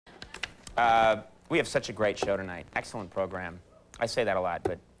We have such a great show tonight. Excellent program. I say that a lot,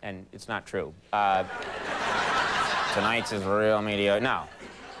 and it's not true. Tonight's is real mediocre. No.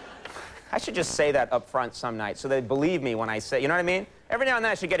 I should just say that up front some nights so they believe me when I say, you know what I mean? Every now and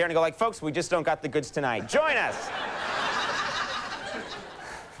then I should get here and go like, folks, we just don't got the goods tonight. Join us.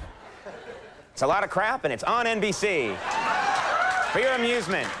 It's a lot of crap, and it's on NBC. For your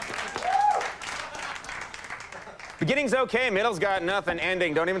amusement. Beginning's okay, middle's got nothing,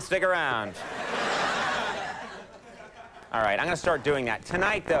 ending, don't even stick around. All right, I'm going to start doing that.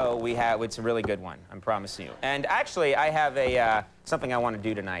 Tonight, though, it's a really good one, I'm promising you. And actually, I have something I want to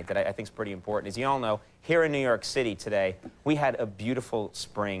do tonight that I think is pretty important. As you all know, here in New York City today, we had a beautiful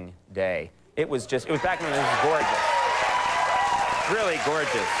spring day. It was back when it was gorgeous. Really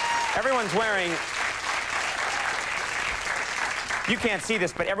gorgeous. Everyone's wearing, you can't see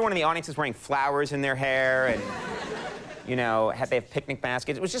this, but everyone in the audience is wearing flowers in their hair and, you know, they have picnic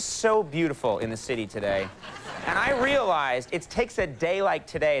baskets. It was just so beautiful in the city today. And I realized it takes a day like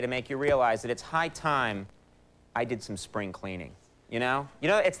today to make you realize that it's high time I did some spring cleaning, you know? You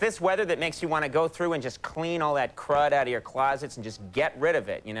know, it's this weather that makes you want to go through and just clean all that crud out of your closets and just get rid of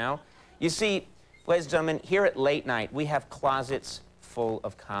it, you know? You see, ladies and gentlemen, here at Late Night, we have closets full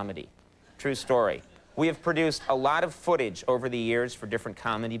of comedy. True story. We have produced a lot of footage over the years for different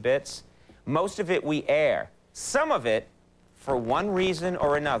comedy bits. Most of it we air. Some of it, for one reason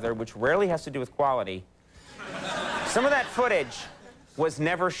or another, which rarely has to do with quality, some of that footage was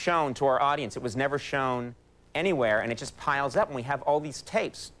never shown to our audience. It was never shown anywhere, and it just piles up, and we have all these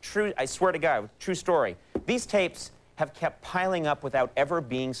tapes. True, I swear to God, true story. These tapes have kept piling up without ever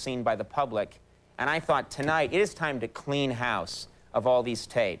being seen by the public, and I thought tonight it is time to clean house of all these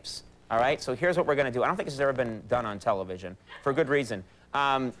tapes. All right, so here's what we're going to do. I don't think this has ever been done on television, for good reason.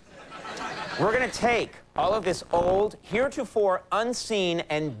 We're going to take all of this old, heretofore unseen,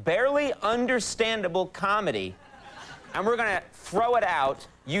 and barely understandable comedy, and we're going to throw it out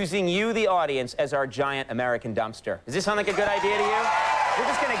using you, the audience, as our giant American dumpster. Does this sound like a good idea to you? We're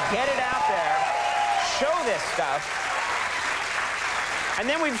just going to get it out there, show this stuff, and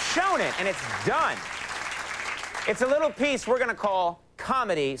then we've shown it, and it's done. It's a little piece we're going to call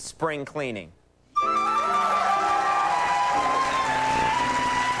Comedy Spring Cleaning.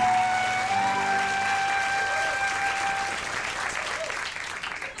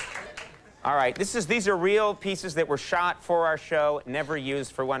 All right, these are real pieces that were shot for our show, never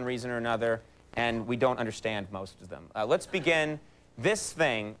used for one reason or another, and we don't understand most of them. Let's begin. This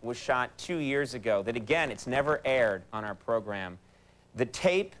thing was shot 2 years ago that, again, it's never aired on our program. The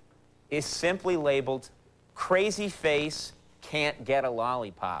tape is simply labeled, Crazy Face Can't Get a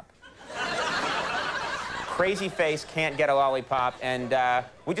Lollipop. Crazy Face Can't Get a Lollipop, and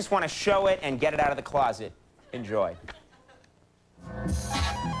we just want to show it and get it out of the closet. Enjoy.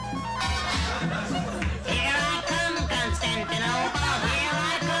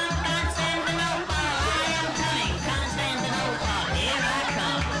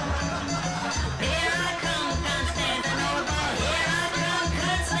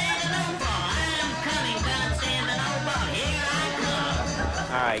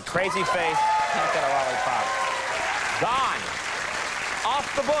 All right, Crazy Face Can't Get a Lollipop. Gone.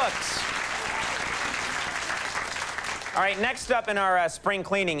 Off the books. All right, next up in our spring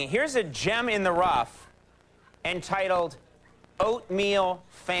cleaning, here's a gem in the rough entitled Oatmeal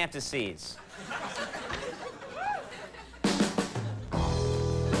Fantasies.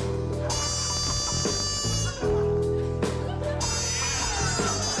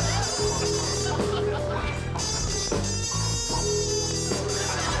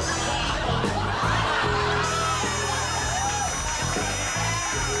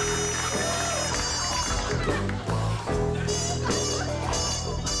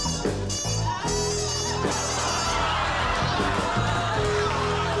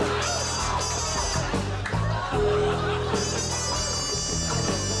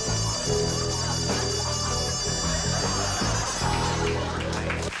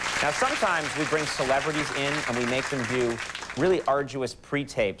 Now, sometimes we bring celebrities in and we make them do really arduous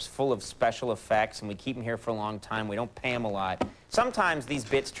pre-tapes full of special effects, and we keep them here for a long time. We don't pay them a lot. Sometimes these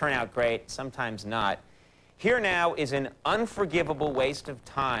bits turn out great, sometimes not. Here now is an unforgivable waste of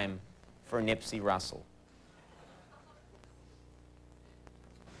time for Nipsey Russell.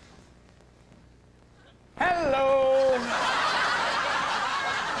 Hello!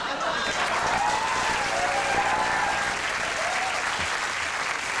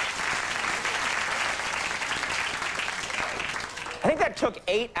 I think that took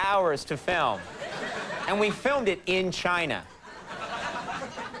 8 hours to film, and we filmed it in China.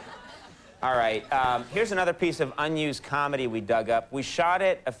 All right, here's another piece of unused comedy we dug up. We shot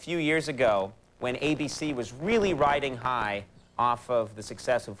it a few years ago when ABC was really riding high off of the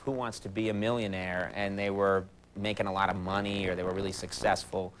success of Who Wants to Be a Millionaire, and they were making a lot of money, or they were really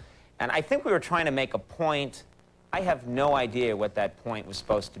successful. And I think we were trying to make a point. I have no idea what that point was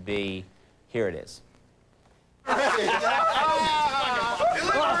supposed to be. Here it is.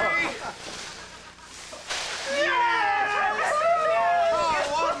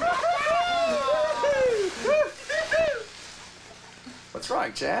 What's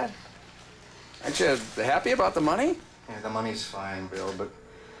wrong, Chad? Aren't you happy about the money? Yeah, the money's fine, Bill, but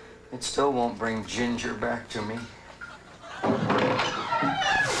it still won't bring Ginger back to me.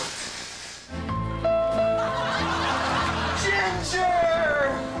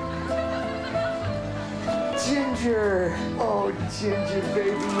 Ginger! Ginger! Oh, Ginger,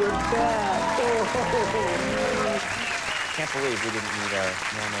 baby, you're back. Oh. Can't believe we didn't meet our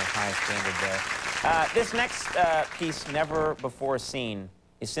normal high standard there. This next piece, never before seen,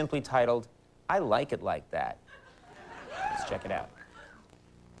 is simply titled, I Like It Like That. Let's check it out.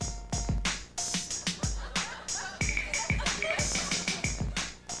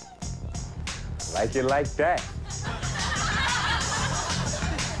 Like it like that.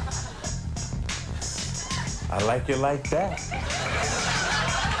 I like it like that.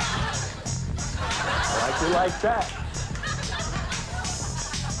 I like it like that.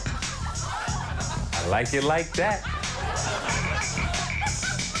 I like it like that.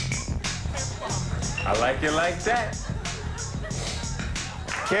 I like it like that.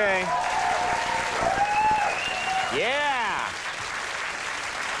 Okay. Yeah.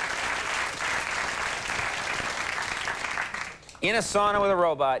 In a sauna with a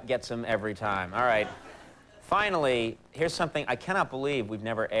robot gets him every time. All right. Finally, here's something I cannot believe we've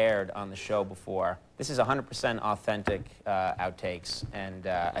never aired on the show before. This is 100% authentic outtakes, and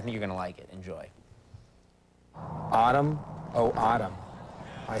I think you're going to like it. Enjoy. Autumn, oh autumn,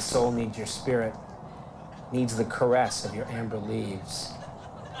 my soul needs your spirit, needs the caress of your amber leaves.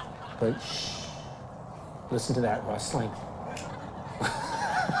 But shh, listen to that rustling.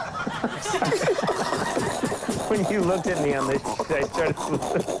 When you looked at me on this, I started to...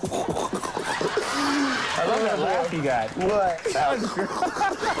 I love that laugh you got. What? That was great.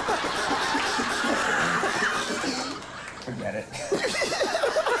 Forget it.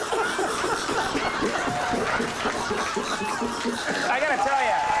 I gotta tell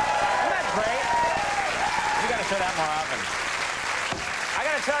you, isn't that great? You gotta show that more often. I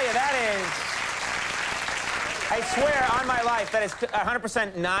gotta tell you, that is, I swear on my life, that is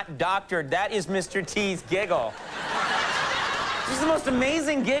 100% not doctored. That is Mr. T's giggle. This is the most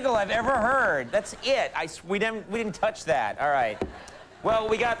amazing giggle I've ever heard. That's it. We didn't touch that. All right. Well,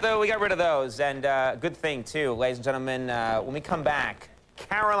 we got rid of those, and good thing too, ladies and gentlemen. When we come back,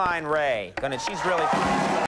 Caroline Ray, she's really.